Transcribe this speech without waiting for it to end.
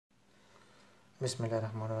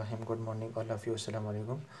Bismillahirrahmanirrahim. Good morning, all of you. Assalamu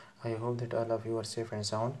alaikum. I hope that all of you are safe and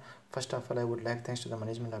sound. First of all, I would like thanks to the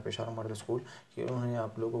management of Peshawar Model School कि उन्होंने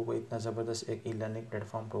आप लोगों को इतना ज़बरदस्त एक e learning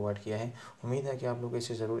platform provide किया है। उम्मीद है कि आप लोग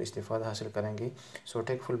इससे ज़रूर इस्तेफादा हासिल करेंगे. So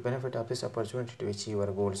take full benefit of this opportunity to achieve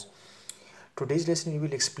your goals. Today's lesson we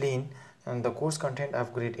will explain the course content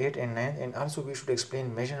of grade 8 and 9, and also we should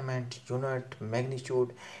explain measurement, unit, magnitude,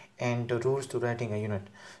 and the rules to writing a unit.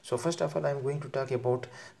 So first of all, I am going to talk about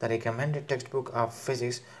the recommended textbook of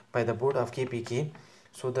physics by the board of KPK.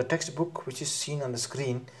 So the textbook which is seen on the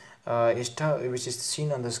screen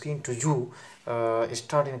to you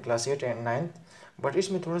start in class 8 and 9th. But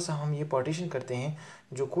इसमें थोड़ा सा हम ये partition करते हैं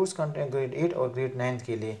जो course content grade 8 और grade 9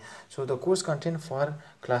 के लिए. So the course content for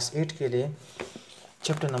class 8 के लिए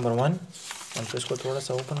चैप्टर नंबर 1. हम तो इसको थोड़ा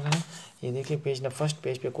सा ओपन करें. ये देखिए फर्स्ट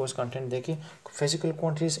पेज पे कोर्स कंटेंट देखिए, फिजिकल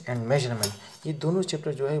क्वांटिटीज एंड मेजरमेंट. ये दोनों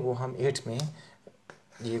चैप्टर जो है वो हम 8 में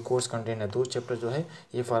ये कोर्स कंटेंट है. 2 चैप्टर जो है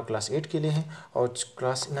ये फॉर क्लास 8 के लिए है और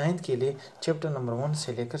क्लास 9 के लिए चैप्टर नंबर 1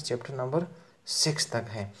 से लेकर चैप्टर नंबर 6 तक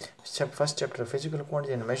है. First chapter physical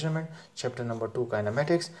quantity and measurement, chapter number 2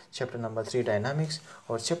 kinematics, chapter number 3 dynamics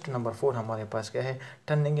और चैप्टर नंबर 4 हमारे पास क्या है,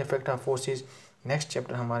 turning effect of forces. Next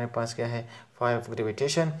chapter हमारे पास क्या है, 5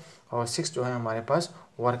 ग्रेविटेशन और 6 जो है हमारे पास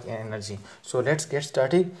work and energy. So let's get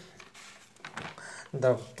starting.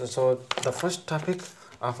 The first topic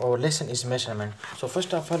of our lesson is measurement. So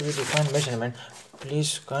first of all we define measurement.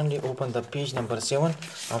 Please kindly open the page number 7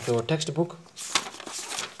 of your textbook.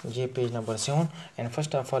 ये page number 7 and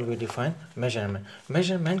first of all we define measurement.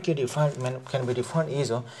 Measurement can be defined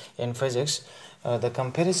is in physics the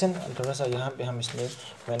comparison. थोड़ा सा यहाँ पे हम इसमें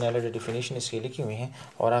मैंने already definition इसकी लिखी हुई है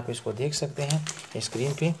और आप इसको देख सकते हैं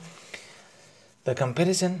स्क्रीन पे. The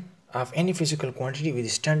comparison of any physical quantity with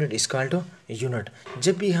standard is called unit.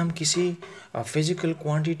 जब भी हम किसी फिजिकल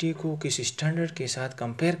क्वांटिटी को किसी स्टैंडर्ड के साथ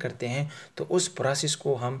कंपेयर करते हैं तो उस प्रोसेस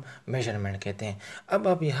को हम मेजरमेंट कहते हैं. अब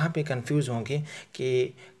आप यहाँ पे कंफ्यूज होंगे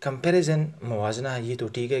कि कंपैरिजन मुवाजना है, ये तो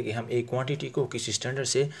ठीक है कि हम एक क्वांटिटी को किसी स्टैंडर्ड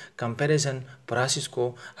से कंपैरिजन प्रोसेस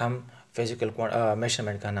को हम फिजिकल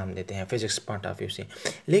मेजरमेंट का नाम देते हैं फिजिक्स पॉइंट ऑफ व्यू से.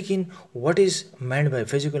 लेकिन what is mend by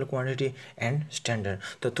physical quantity and standard,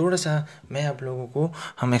 तो थोड़ा सा मैं आप लोगों को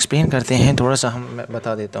हम एक्सप्लेन करते हैं. थोड़ा सा मैं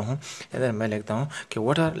बता देता हूँ. इधर मैं लिखता हूँ कि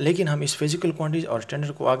व्हाट आर, लेकिन हम इस फिजिकल क्वांटिटी और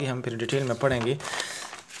स्टैंडर्ड को आगे हम फिर डिटेल में पढ़ेंगे.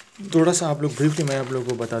 थोड़ा सा आप लोग ब्रीफली मैं आप लोगों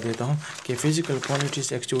को बता देता हूँ कि फिजिकल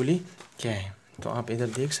क्वांटिटीज़ एक्चुअली क्या है. तो आप इधर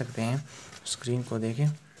देख सकते हैं, स्क्रीन को देखें,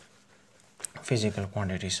 फिजिकल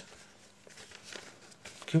क्वांटिटीज़.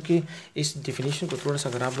 क्योंकि इस डिफिनीशन को थोड़ा सा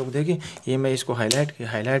अगर आप लोग देखें, ये मैं इसको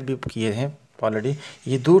हाईलाइट भी किए हैं ऑलरेडी.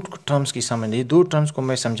 ये 2 टर्म्स की समझ, ये 2 टर्म्स को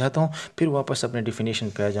मैं समझाता हूँ फिर वापस अपने डिफिनीशन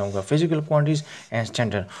पे आ जाऊँगा. Physical quantities and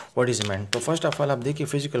standard, what is meant. तो फर्स्ट ऑफ ऑल आप देखिए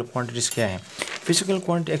फिजिकल क्वांटिटीज़ क्या है. Physical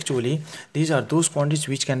quantity actually these are those quantities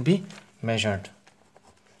which can be measured.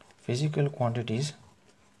 Physical quantities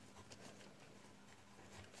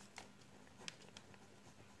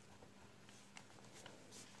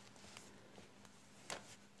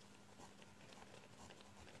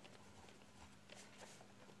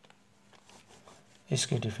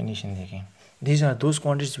इसकी डिफिनीशन देखें. These are those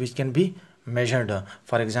quantities which can be measured.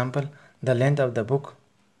 For example the length of the book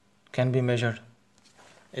can be measured.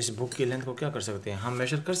 इस book की length को क्या कर सकते हैं, हम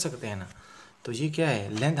मेजर कर सकते हैं ना. तो ये क्या है,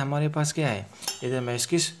 लेंथ हमारे पास क्या है. इधर मैं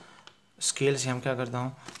इसकी स्केल से हम क्या करता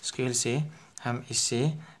हूँ, स्केल से हम इससे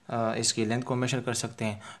इसकी लेंथ को मेजर कर सकते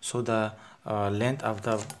हैं. So the length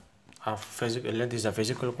of physical length is the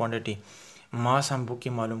physical quantity. मास हम बुक की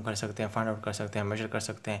मालूम कर सकते हैं, फाइंड आउट कर सकते हैं, मेजर कर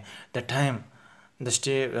सकते हैं. The time,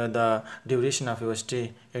 the duration of your stay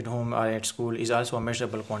at home or at school is also a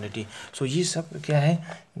measurable quantity. So ये सब क्या है,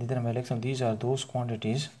 इधर मैं लिख सकता हूँ, these are those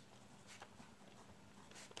quantities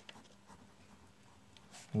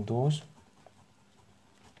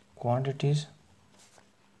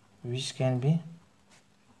which can be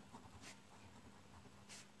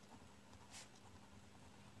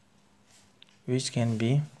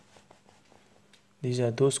these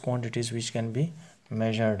are those quantities which can be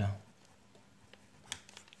measured.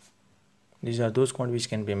 These are those quantities which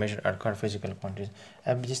can be measured are called physical quantities.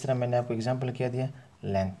 अब जिस तरह मैंने आपको एग्जांपल क्या दिया,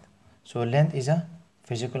 length. So length is a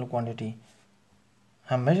physical quantity.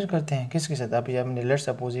 हम major करते हैं किसके साथ. अभी हमने लेट्स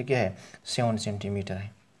सपोज ये क्या है, 7 सेंटीमीटर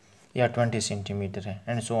है या 20 सेंटीमीटर है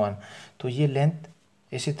एंड सो ऑन. तो ये लेंथ.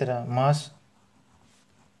 इसी तरह मास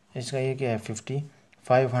इसका ये क्या है,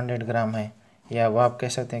 500 ग्राम है, या वो आप कह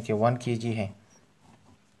सकते हैं कि 1 kg है.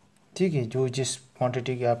 ठीक है, जो जिस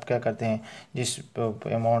क्वांटिटी की आप क्या करते हैं, जिस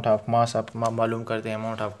अमाउंट ऑफ मास आप मालूम करते हैं,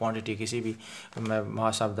 अमाउंट ऑफ क्वांटिटी किसी भी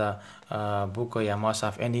मास ऑफ द बुक या मास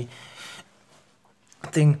ऑफ एनी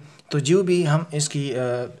थिंग। तो जो भी हम इसकी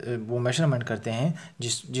वो मेजरमेंट करते हैं,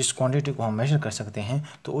 जिस क्वांटिटी को हम मेजर कर सकते हैं,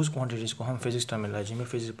 तो उस क्वांटिटीज़ को हम फिजिक्स टर्मिनोलॉजी में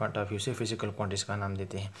फिजिक्स पॉइंट ऑफ व्यू से फिजिकल क्वांटिटीज़ का नाम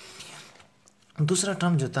देते हैं। दूसरा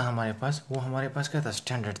टर्म जो था हमारे पास, वो हमारे पास क्या था,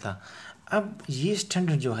 स्टैंडर्ड था। अब ये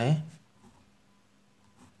स्टैंडर्ड जो है,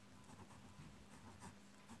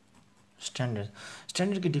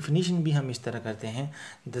 स्टैंडर्ड की डिफिनीशन भी हम इस तरह करते हैं,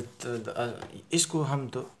 इसको हम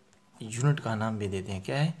तो यूनिट का नाम भी देते हैं।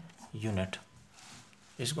 क्या है, यूनिट।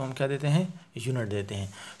 इसको हम क्या देते हैं, यूनिट देते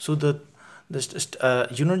हैं। सो द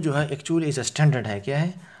यूनिट जो है एक्चुअली इज अ स्टैंडर्ड है। क्या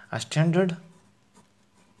है, a standard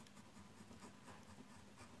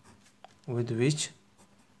with which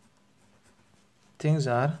things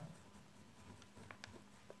are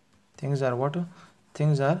what,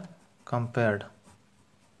 things are compared,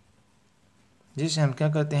 जिससे हम क्या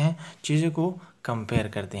करते हैं, चीज़ों को कंपेयर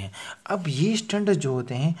करते हैं। अब ये स्टैंडर्ड जो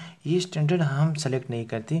होते हैं, ये स्टैंडर्ड हम सेलेक्ट नहीं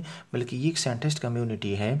करते, बल्कि ये एक साइंटिस्ट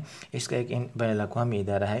कम्युनिटी है, इसका एक बैनुल-अक़वामी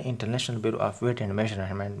इदारा है, international bureau of weight and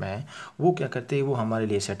measurement में है। वो क्या करते हैं, वो हमारे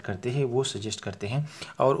लिए सेट करते हैं, वो सजेस्ट करते हैं,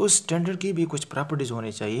 और उस स्टैंडर्ड की भी कुछ प्रॉपर्टीज़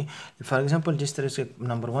होनी चाहिए। फॉर एग्जांपल, जिस तरह से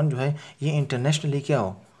नंबर 1 जो है, ये इंटरनेशनली क्या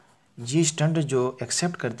हो, ये स्टैंडर्ड जो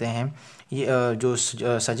एक्सेप्ट करते हैं, ये जो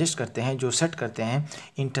सजेस्ट करते हैं, जो सेट करते हैं,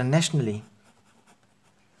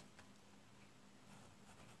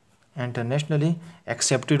 इंटरनेशनली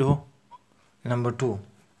एक्सेप्टेड हो। नंबर 2,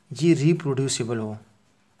 ये रिप्रोड्यूसिबल हो।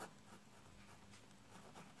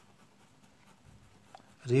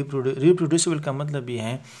 रिप्रोड्यूसिबल का मतलब ये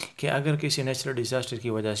है कि अगर किसी नेचुरल डिज़ास्टर की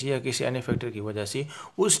वजह से या किसी अन्य फैक्टर की वजह से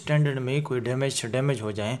उस स्टैंडर्ड में कोई डैमेज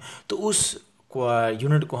हो जाए, तो उस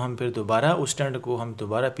यूनिट को हम फिर दोबारा, उस स्टैंडर्ड को हम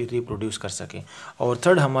दोबारा फिर रिप्रोड्यूस कर सकें। और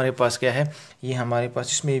थर्ड हमारे पास क्या है, ये हमारे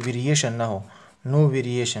पास इसमें वेरिएशन ना हो, नो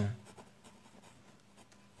वेरिएशन,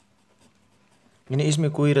 यानी इसमें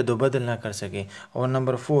कोई रद्द-बदल ना कर सके। और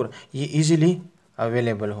नंबर 4, ये इजीली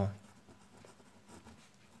अवेलेबल हो।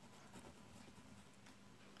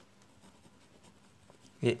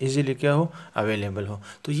 ये इजीली क्या हो, अवेलेबल हो।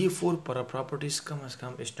 तो ये 4 प्रॉपर्टीज़ कम से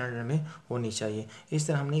कम स्टैंडर्ड में होनी चाहिए। इस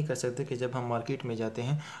तरह हम नहीं कर सकते कि जब हम मार्केट में जाते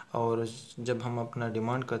हैं और जब हम अपना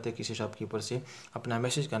डिमांड करते हैं किसी शॉपकीपर से, अपना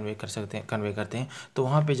मैसेज कन्वे करते हैं, तो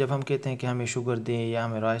वहाँ पे जब हम कहते हैं कि हमें शुगर दें या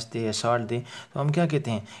हमें राइस दें या साल्ट दें, तो हम क्या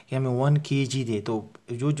कहते हैं कि हमें 1 kg दे। तो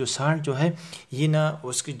जो साल्ट जो है, ये ना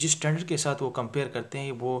उसके जिस स्टैंडर्ड के साथ वो कंपेयर करते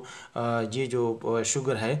हैं, वो ये जो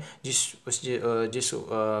शुगर है, जिस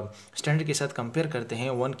स्टैंडर्ड के साथ कंपेयर करते हैं,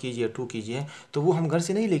 1 kg या 2 kg है, तो वो हम घर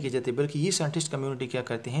से नहीं लेके जाते, बल्कि ये साइंटिस्ट कम्युनिटी क्या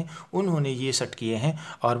करते हैं, उन्होंने ये सेट किए हैं,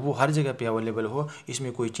 और वो हर जगह पे अवेलेबल हो,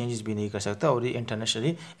 इसमें कोई चेंजेस भी नहीं कर सकता, और ये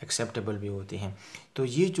इंटरनेशनली एक्सेप्टेबल भी होती हैं। तो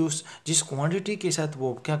ये जो जिस क्वांटिटी के साथ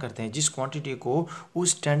वो क्या करते हैं, जिस क्वांटिटी को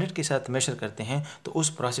उस स्टैंडर्ड के साथ मेजर करते हैं, तो उस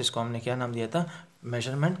प्रोसेस को हमने क्या नाम दिया था,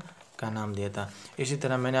 मेजरमेंट का नाम दिया था। इसी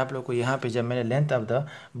तरह मैंने आप लोग को यहाँ पे जब मैंने लेंथ ऑफ द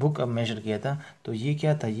बुक अब मेजर किया था, तो ये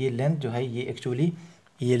क्या था, ये लेंथ जो है, ये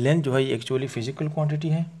एक्चुअली फिजिकल क्वांटिटी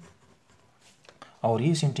है, और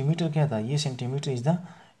ये सेंटीमीटर क्या था, ये सेंटीमीटर इज़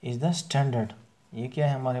द स्टैंडर्ड। ये क्या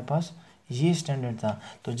है हमारे पास, ये स्टैंडर्ड था।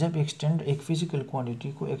 तो जब एक फिजिकल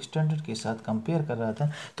क्वांटिटी को एक स्टैंडर्ड के साथ कंपेयर कर रहा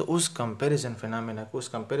था, तो उस कंपैरिजन फिनोमेना को,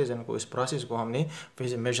 इस प्रोसेस को हमने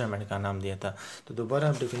मेजरमेंट का नाम दिया था। तो दोबारा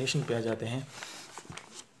हम डेफिनेशन पे आ जाते हैं।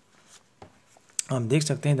 हम देख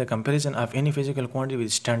सकते हैं the comparison of any physical quantity with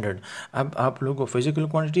standard. अब आप लोगों को फिजिकल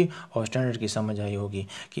क्वांटिटी और स्टैंडर्ड की समझ आई होगी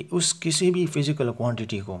कि उस किसी भी फिजिकल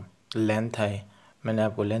क्वांटिटी को, लेंथ है, मैंने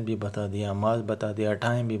आपको लेंथ भी बता दिया, मास बता दिया,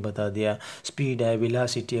 टाइम भी बता दिया, स्पीड है,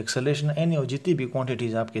 वेलोसिटी, एक्सेलरेशन, एनी और जितनी भी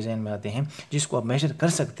क्वांटिटीज़ आपके जहन में आते हैं जिसको आप मेजर कर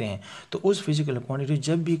सकते हैं, तो उस फिजिकल क्वांटिटी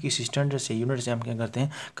जब भी किसी स्टैंडर्ड से, यूनिट से हम क्या करते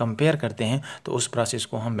हैं, कंपेयर करते हैं, तो उस प्रोसेस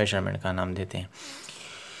को हम मेजरमेंट का नाम देते हैं।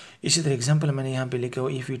 इसी तरह एग्जांपल मैंने यहाँ पे लिखा हो,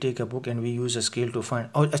 if you take a book and we use a scale to find.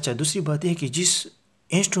 और अच्छा, दूसरी बात यह है कि जिस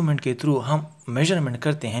इंस्ट्रूमेंट के थ्रू हम मेजरमेंट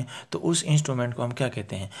करते हैं, तो उस इंस्ट्रूमेंट को हम क्या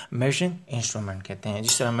कहते हैं, मेजरिंग इंस्ट्रूमेंट कहते हैं।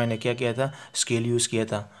 जिस तरह मैंने क्या किया था, स्केल यूज़ किया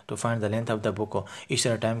था to find the length of the book को। इस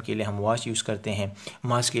तरह टाइम के लिए हम वॉच यूज़ करते हैं,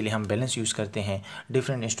 मास के लिए हम बैलेंस यूज़ करते हैं,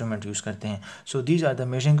 डिफरेंट इंस्ट्रूमेंट यूज़ करते हैं। So these are the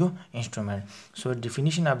measuring instrument. So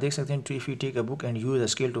definition आप देख सकते हैं, if you take a book and use a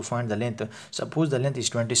scale to find the length, suppose the length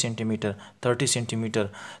is 20 centimetre, 30 centimetre.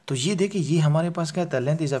 तो ये देखिए, ये हमारे पास क्या था,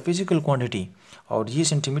 length is a physical quantity, और ये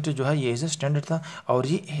सेंटीमीटर जो है ये इज़ अ स्टैंडर्ड था, और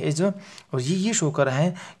ये शो कर रहा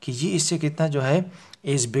है कि ये इससे कितना जो है,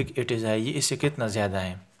 इज बिग इट इज़ है, ये इससे कितना ज़्यादा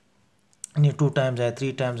है, 2 times है,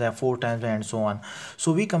 3 times है, 4 times है, and so on.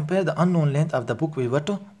 So we compare the unknown length of the book with what,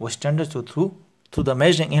 वो standard through through the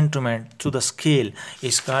measuring instrument, through the scale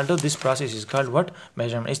is called, this process is called what?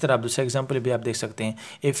 Measurement. इस तरह आप दूसरा example भी आप देख सकते हैं.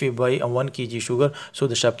 If you buy a 1 kg sugar, so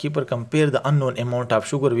the shopkeeper compare the unknown amount of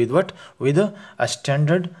sugar with what? With a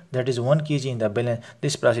standard that is 1 kg in the balance.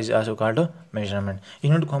 This process is also called measurement.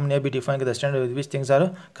 Unit को हमने अभी define किया, standard with which things are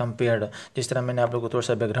compared. जिस तरह मैंने आप लोगों को थोड़ा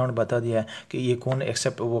सा बैकग्राउंड बता दिया कि ये कौन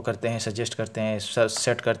एक्सेप्ट वो करते हैं, सजेस्ट करते हैं,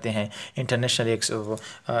 सेट करते हैं. इंटरनेशनल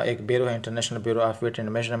एक ब्यूरो है, international bureau of weight and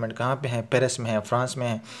measurement. कहाँ पे है? पेरिस में है, फ्रांस में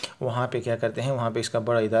है. वहाँ पे क्या करते हैं, वहाँ पे इसका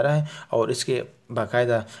बड़ा इदारा है और इसके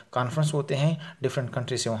बाकायदा कॉन्फ्रेंस होते हैं. डिफरेंट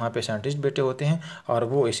कंट्री से वहाँ पे साइंटिस्ट बैठे होते हैं और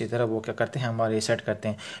वो इसी तरह वो क्या करते हैं, हमारे सेट करते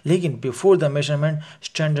हैं. लेकिन before the measurement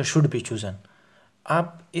standard should be chosen.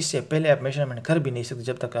 आप इससे पहले आप मेजरमेंट कर भी नहीं सकते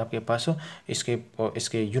जब तक आपके पास हो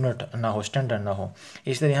इसके यूनिट ना हो, स्टैंडर्ड ना हो.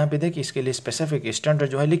 इस तरह यहाँ पे देखिए इसके लिए स्पेसिफिक स्टैंडर्ड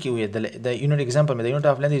जो है लिखी हुई है. द यूनिट एग्जांपल में the unit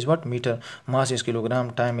of length is what? Metre, mass is kilogram,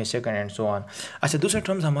 time is second and so on. अच्छा, दूसरा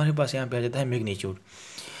टर्म्स हमारे पास यहाँ पे आ जाता है मैग्नीट्यूड.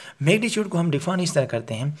 मैग्नीट्यूड को हम डिफाइन इस तरह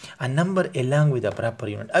करते हैं, a number along with a proper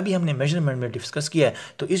unit. अभी हमने मेजरमेंट में डिस्कस किया है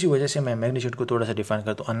तो इसी वजह से मैं मैग्नीट्यूड को थोड़ा सा डिफाइन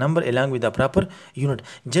करता हूँ. A number along with a proper unit.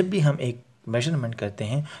 जब भी हम एक मेजरमेंट करते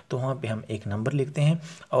हैं तो वहाँ पे हम एक नंबर लिखते हैं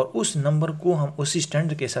और उस नंबर को हम उसी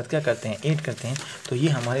स्टैंडर्ड के साथ क्या करते हैं, ऐड करते हैं. तो ये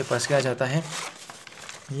हमारे पास क्या आ जाता है,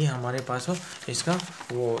 ये हमारे पास हो इसका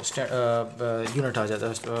वो यूनिट आ जाता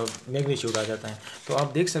है, मैग्नीट्यूड आ जाता है. तो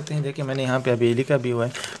आप देख सकते हैं, देखिए मैंने यहाँ पे अभी लिखा भी हुआ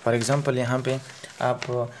है. फॉर एग्जांपल यहाँ पे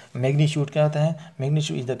आप मैग्नीट्यूड क्या होता है?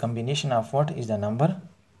 Magnitude is the combination of what? Is the number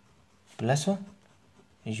plus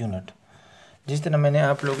unit. जिस तरह मैंने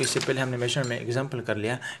आप लोग इससे पहले हमने मेजर में एग्जांपल कर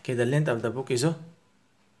लिया कि the length of the book is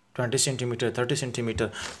 20 centimetre, 30 centimetre.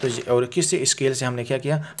 तो और किस स्केल से हमने क्या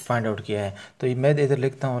किया, फाइंड आउट किया है. तो मैं इधर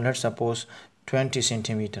लिखता हूँ, लेट्स सपोज 20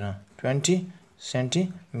 सेंटीमीटर, 20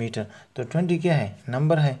 सेंटीमीटर. तो 20 क्या है?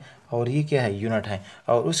 नंबर है और ये क्या है? यूनिट है.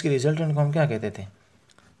 और उसके रिजल्टेंट को हम क्या कहते थे?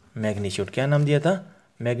 मैग्नीट्यूड. क्या नाम दिया था?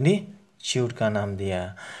 मैग्नीट्यूड का नाम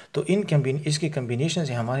दिया. तो इसके कम्बिनेशन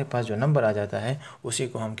से हमारे पास जो नंबर आ जाता है उसी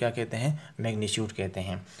को हम क्या कहते हैं? मैग्नीट्यूड कहते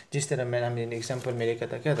हैं. जिस तरह मैंने एग्जांपल में लिखा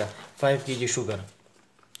था, क्या था? 5 kg शुगर.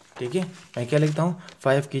 ठीक है, मैं क्या लिखता हूँ?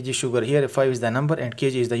 5 kg sugar. Here 5 is the number and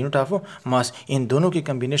kg is the unit of mass. इन दोनों के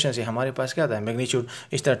कम्बिनेशन से हमारे पास क्या आता है? मैग्नीट्यूड.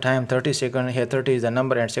 इस तरह टाइम 30 सेकंड है, 30 is the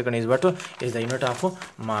number and second is what? Is the unit of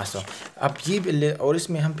mass. अब ये और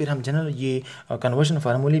इसमें हम जनरल ये कन्वर्जन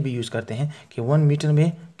फार्मूले भी यूज़ करते हैं कि 1 मीटर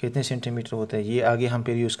में कितने सेंटीमीटर होता है. ये आगे हम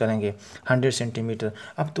फिर यूज़ करेंगे 100 सेंटीमीटर.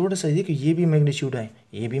 अब थोड़ा सा देखिए, ये भी मैग्नीट्यूड है,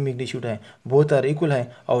 ये भी मैग्नीट्यूड है, बोथ आर इक्वल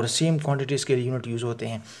है और सेम क्वांटिटीज़ के लिए यूनिट यूज़ होते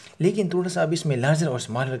हैं. लेकिन थोड़ा सा अब इसमें लार्जर और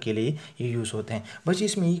स्मॉलर के लिए ये यूज़ होते हैं. बस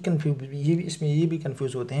इसमें ये भी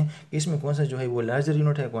कंफ्यूज होते हैं कि इसमें कौन सा जो है वो लार्जर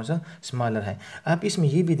यूनिट है, कौन सा स्मॉलर है. आप इसमें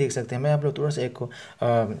ये भी देख सकते हैं. मैं आप लोग थोड़ा सा एक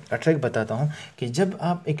ट्रिक बताता हूँ कि जब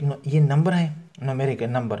आप ये नंबर है, न्यूमेरिक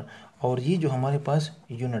नंबर, और ये जो हमारे पास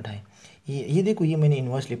यूनिट है, ये देखो, ये मैंने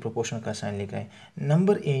इन्वर्सली प्रोपोर्शनल का साइन लिखा है.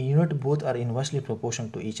 Number a unit both are inversely proportional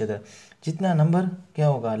to each other. जितना नंबर क्या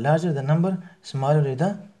होगा, larger the number smaller is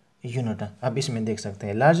the unit. अब इसमें देख सकते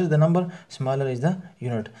हैं, larger the number smaller is the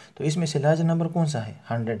unit. तो इसमें से लार्जर नंबर कौन सा है?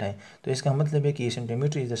 100 है. तो इसका मतलब है कि ये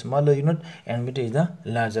centimetre is the smaller unit and metre is the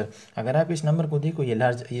larger. अगर आप इस नंबर को देखो,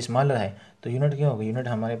 ये स्मॉलर है तो यूनिट क्या होगा? यूनिट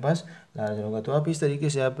हमारे पास लार्जर होगा. तो आप इस तरीके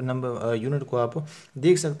से आप नंबर यूनिट को आप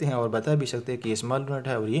देख सकते हैं और बता भी सकते हैं कि ये स्मॉल यूनिट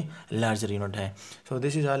है और ये लार्जर यूनिट है. So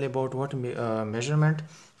this is all about what? Measurement,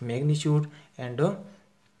 magnitude and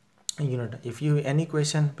unit. If you any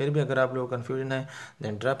question, फिर भी अगर आप लोग कन्फ्यूजन है,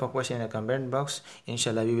 then drop a question in the comment box.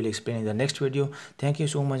 इंशाल्लाह we will explain in the next video. Thank you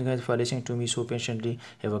so much guys for listening to me so patiently.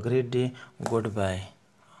 Have a great day. Good bye.